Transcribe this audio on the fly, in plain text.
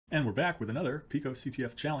And we're back with another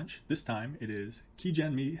PicoCTF challenge. This time it is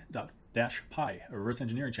Keygenme-py, a reverse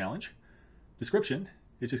engineering challenge. Description,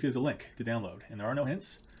 it just gives a link to download, and there are no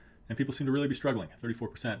hints, and people seem to really be struggling.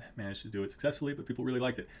 34% managed to do it successfully, but people really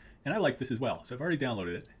liked it. And I like this as well, so I've already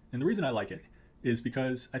downloaded it. And the reason I like it is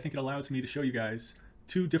because I think it allows me to show you guys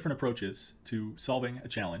two different approaches to solving a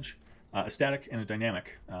challenge, a static and a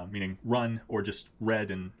dynamic, meaning run or just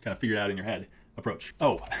read and kind of figure it out in your head approach.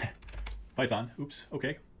 Oh, Python, oops,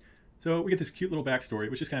 okay. So we get this cute little backstory,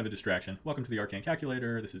 which is kind of a distraction. Welcome to the Arcane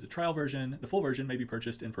Calculator. This is a trial version. The full version may be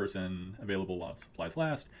purchased in person, available while supplies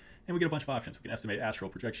last. And we get a bunch of options. We can estimate astral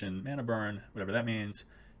projection, mana burn, whatever that means.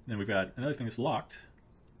 And then we've got another thing that's locked.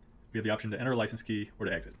 We have the option to enter a license key or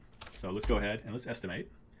to exit. So let's go ahead and let's estimate.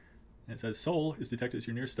 And it says Sol is detected as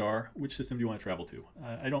your nearest star. Which system do you want to travel to?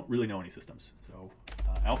 I don't really know any systems. So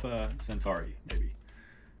Alpha Centauri, maybe.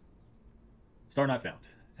 Star not found.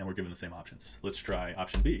 And we're given the same options. Let's try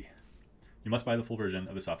option B. You must buy the full version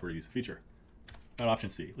of the software to use the feature. About option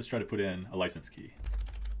C, let's try to put in a license key.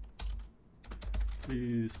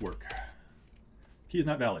 Please work. Key is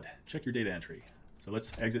not valid. Check your data entry. So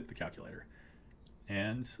let's exit the calculator.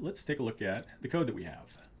 And let's take a look at the code that we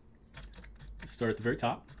have. Let's start at the very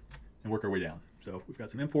top and work our way down. So we've got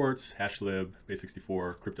some imports, hashlib,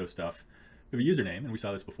 base64, crypto stuff. We have a username, and we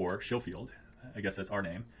saw this before, showfield. I guess that's our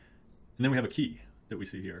name. And then we have a key that we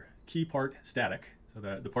see here. Key part static. So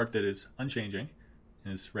the part that is unchanging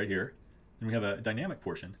is right here. And we have a dynamic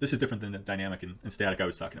portion. This is different than the dynamic and static I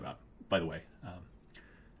was talking about, by the way.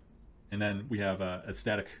 And then we have a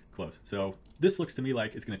static close. So this looks to me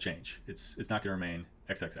like it's going to change. It's not going to remain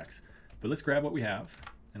XXX. But let's grab what we have,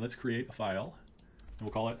 and let's create a file, and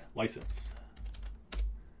we'll call it license.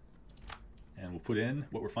 And we'll put in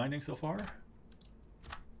what we're finding so far.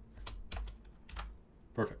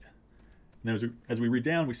 Perfect. And then as we read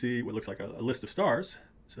down, we see what looks like a list of stars.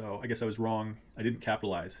 So I guess I was wrong. I didn't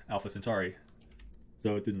capitalize Alpha Centauri,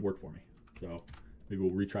 so it didn't work for me. So maybe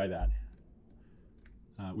we'll retry that.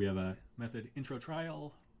 We have a method intro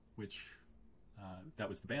trial, which that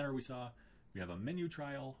was the banner we saw. We have a menu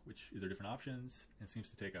trial, which is our different options, and seems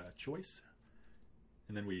to take a choice.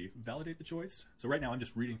 And then we validate the choice. So right now I'm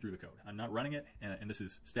just reading through the code. I'm not running it, and this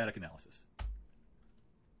is static analysis.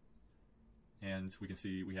 And we can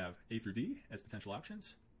see we have A through D as potential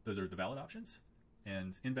options. Those are the valid options.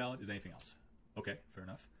 And invalid is anything else. Okay, fair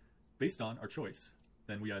enough. Based on our choice,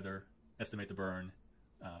 then we either estimate the burn,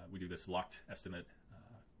 we do this locked estimate,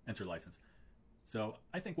 enter license. So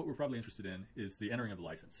I think what we're probably interested in is the entering of the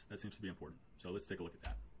license. That seems to be important. So let's take a look at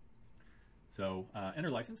that. So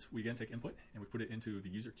enter license, we again take input and we put it into the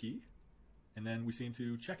user key. And then we seem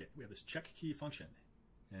to check it. We have this check key function.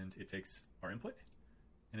 And it takes our input.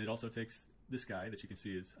 And it also takes this guy that you can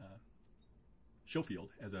see is showfield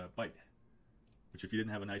as a byte, which if you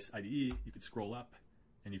didn't have a nice IDE, you could scroll up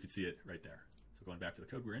and you could see it right there. So going back to the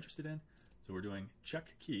code we're interested in, so we're doing check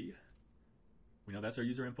key. We know that's our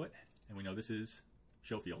user input, and we know this is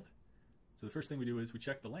showfield. So the first thing we do is we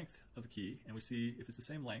check the length of the key, and we see if it's the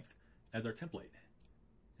same length as our template.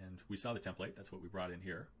 And we saw the template, that's what we brought in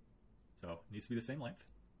here. So it needs to be the same length.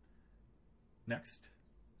 Next.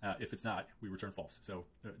 If it's not, we return false. So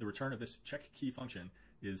the return of this check key function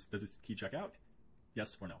is, does this key check out?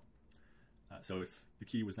 Yes or no. So if the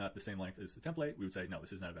key was not the same length as the template, we would say, no,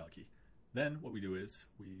 this is not a valid key. Then what we do is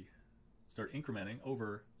we start incrementing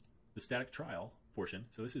over the static trial portion.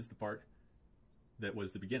 So this is the part that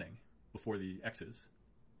was the beginning before the X's.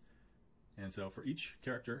 And so for each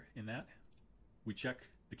character in that, we check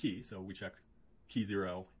the key. So we check key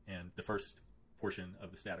 0 and the first portion of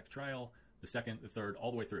the static trial, the second, the third, all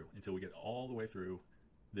the way through until we get all the way through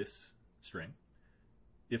this string.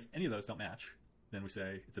 If any of those don't match, then we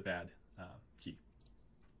say it's a bad key.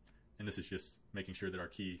 And this is just making sure that our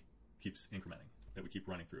key keeps incrementing, that we keep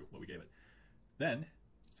running through what we gave it. Then,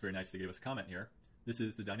 it's very nice they gave us a comment here. This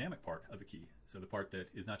is the dynamic part of the key. So the part that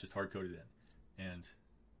is not just hard-coded in. And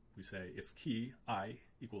we say if key I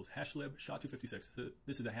equals hashlib SHA-256. So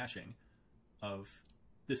this is a hashing of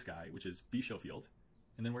this guy, which is B showfield.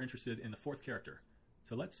 And then we're interested in the fourth character.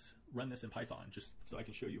 So let's run this in Python just so I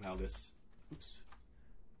can show you how this, oops,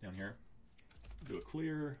 down here, do a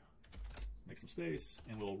clear, make some space,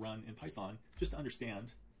 and we'll run in Python just to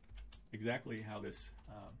understand exactly how this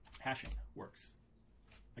hashing works.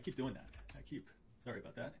 I keep doing that. Sorry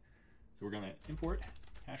about that. So we're going to import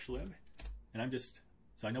hashlib, and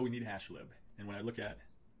so I know we need hashlib. And when I look at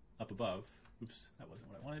up above, oops, that wasn't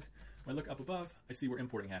what I wanted. When I look up above, I see we're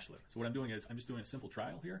importing hashlib. So what I'm doing is I'm just doing a simple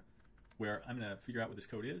trial here where I'm going to figure out what this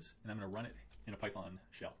code is, and I'm going to run it in a Python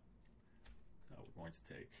shell. So we're going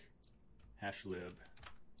to take hashlib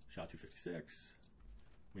SHA-256,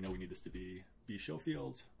 We know we need this to be show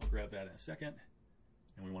field. I'll grab that in a second.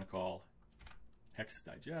 And we want to call hex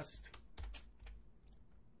digest.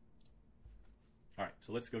 All right,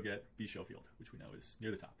 so let's go get b show field, which we know is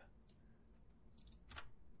near the top.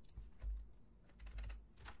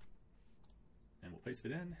 And we'll paste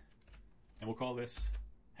it in, and we'll call this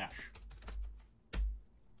hash.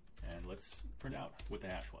 And let's print out what the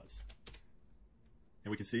hash was.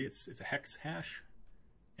 And we can see it's a hex hash,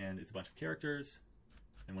 and it's a bunch of characters.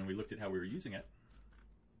 And when we looked at how we were using it,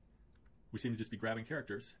 we seem to just be grabbing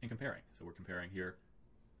characters and comparing. So we're comparing here.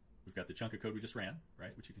 We've got the chunk of code we just ran,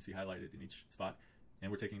 right, which you can see highlighted in each spot. And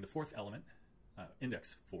we're taking the fourth element,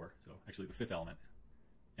 index 4, so actually the fifth element,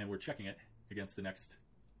 and we're checking it against the next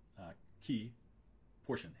key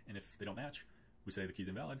portion. And if they don't match, we say the key's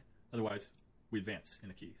invalid. Otherwise, we advance in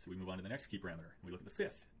the key. So we move on to the next key parameter, and we look at the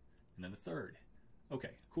fifth, and then the third.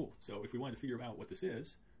 Okay, cool. So if we wanted to figure out what this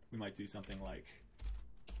is, we might do something like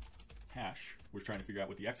hash. We're trying to figure out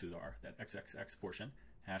what the x's are, that xxx portion,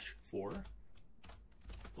 hash 4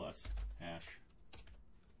 plus hash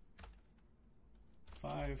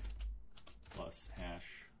 5 plus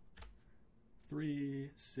hash 3,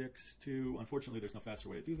 6, 2. Unfortunately, there's no faster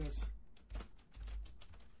way to do this,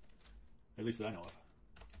 at least that I know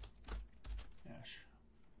of. Hash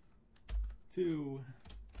 2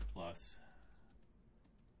 plus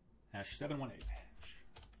hash 718. Hash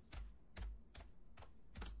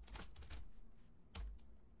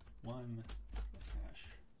 1 plus hash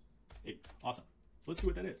 8. Awesome. So let's see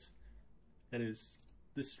what that is. That is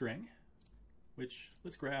this string, which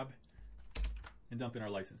let's grab and dump in our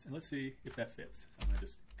license. And let's see if that fits. So I'm going to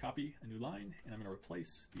just copy a new line, and I'm going to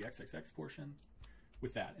replace the xxx portion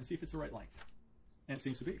with that and see if it's the right length. And it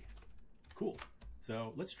seems to be. Cool.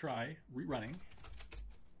 So let's try rerunning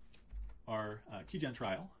our keygen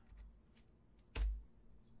trial.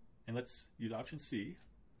 And let's use option C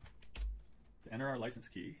to enter our license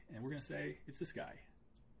key. And we're going to say it's this guy.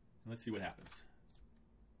 And let's see what happens.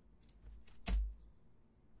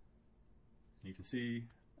 And you can see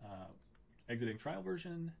exiting trial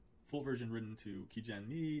version, full version written to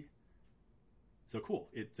Keygenme. So cool,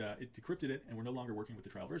 it decrypted it, and we're no longer working with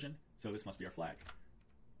the trial version, so this must be our flag.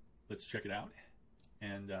 Let's check it out.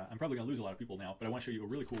 And I'm probably going to lose a lot of people now, but I want to show you a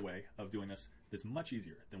really cool way of doing this that's much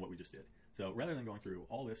easier than what we just did. So rather than going through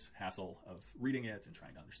all this hassle of reading it and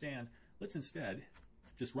trying to understand, let's instead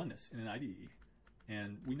just run this in an IDE.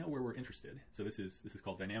 And we know where we're interested. So this is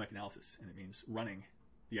called dynamic analysis, and it means running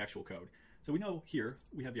the actual code. So we know here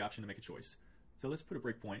we have the option to make a choice. So let's put a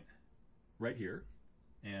breakpoint right here,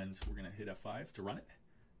 and we're going to hit F5 to run it.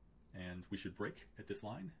 And we should break at this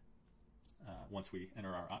line once we enter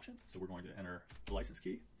our option. So we're going to enter the license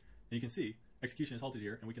key. And you can see execution is halted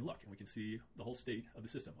here, and we can look, and we can see the whole state of the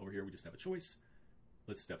system. Over here we just have a choice.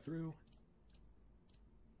 Let's step through.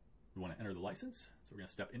 We want to enter the license, so we're going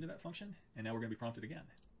to step into that function, and now we're going to be prompted again.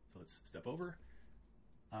 So let's step over.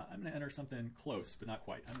 I'm going to enter something close, but not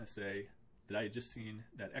quite. I'm going to say that I had just seen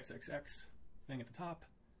that XXX thing at the top.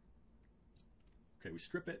 Okay, we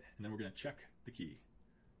strip it, and then we're going to check the key.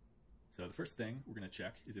 So the first thing we're going to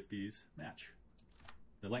check is if these match,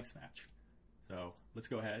 the lengths match. So let's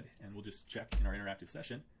go ahead, and we'll just check in our interactive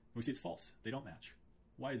session. And we see it's false. They don't match.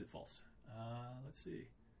 Why is it false? Let's see.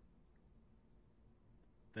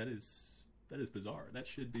 That is bizarre. That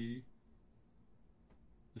should be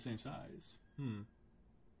the same size.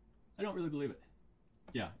 I don't really believe it.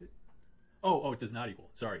 Yeah. Oh, it does not equal.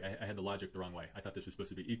 Sorry, I had the logic the wrong way. I thought this was supposed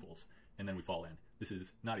to be equals, and then we fall in. This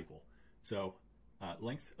is not equal. So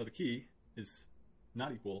length of the key is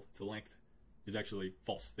not equal to length is actually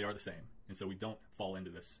false. They are the same, and so we don't fall into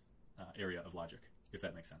this area of logic, if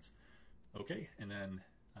that makes sense. Okay, and then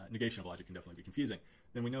negation of logic can definitely be confusing.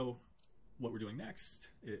 Then we know what we're doing next.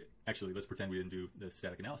 Actually, let's pretend we didn't do the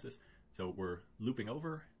static analysis. So we're looping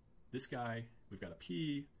over this guy. We've got a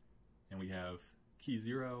P, and we have key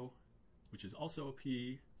 0, which is also a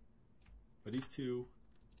P. Are these two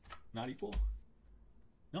not equal?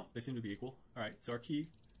 No, they seem to be equal. All right, so our key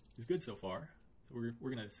is good so far. So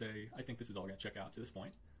we're going to say, I think this is all going to check out to this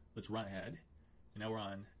point. Let's run ahead. And now we're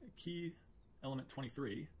on key element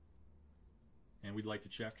 23, and we'd like to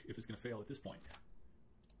check if it's going to fail at this point.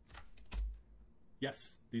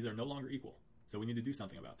 Yes, these are no longer equal, so we need to do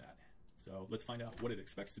something about that. So let's find out what it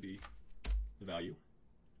expects to be the value.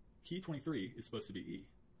 Key 23 is supposed to be E.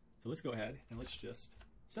 So let's go ahead and let's just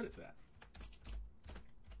set it to that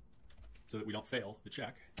so that we don't fail the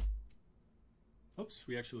check. Oops,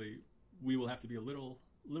 we will have to be a little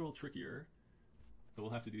trickier. So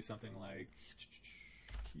we'll have to do something like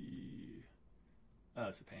key.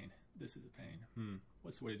 It's a pain. This is a pain.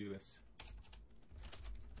 What's the way to do this?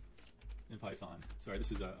 in Python. Sorry,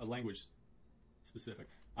 this is a language specific.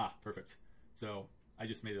 Ah, perfect. So I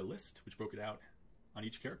just made a list which broke it out on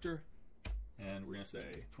each character, and we're going to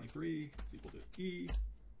say 23 is equal to E.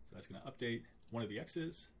 So that's going to update one of the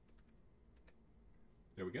X's.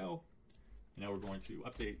 There we go. And now we're going to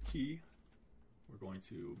update key. We're going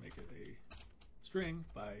to make it a string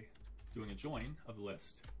by doing a join of the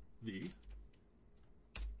list V.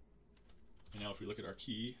 And now if we look at our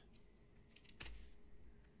key,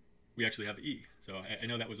 we actually have the E. So I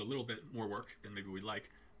know that was a little bit more work than maybe we'd like,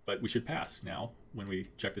 but we should pass now when we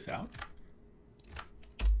check this out.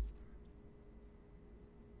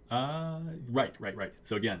 Right.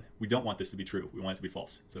 So again, we don't want this to be true. We want it to be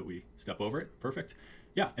false. So we step over it. Perfect.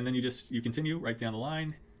 Yeah, and then you continue right down the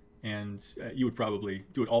line, and you would probably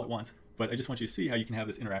do it all at once. But I just want you to see how you can have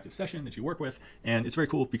this interactive session that you work with. And it's very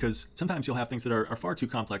cool because sometimes you'll have things that are far too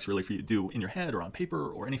complex really for you to do in your head or on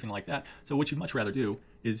paper or anything like that. So what you'd much rather do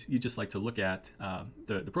is you just like to look at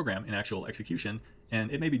the program in actual execution,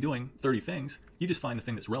 and it may be doing 30 things. You just find the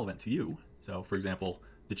thing that's relevant to you. So for example,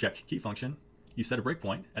 the check key function, you set a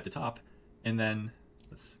breakpoint at the top, and then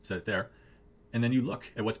let's set it there. And then you look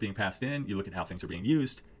at what's being passed in, you look at how things are being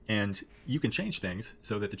used, and you can change things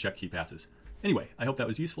so that the check key passes. Anyway, I hope that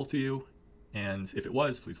was useful to you, and if it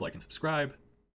was, please like and subscribe.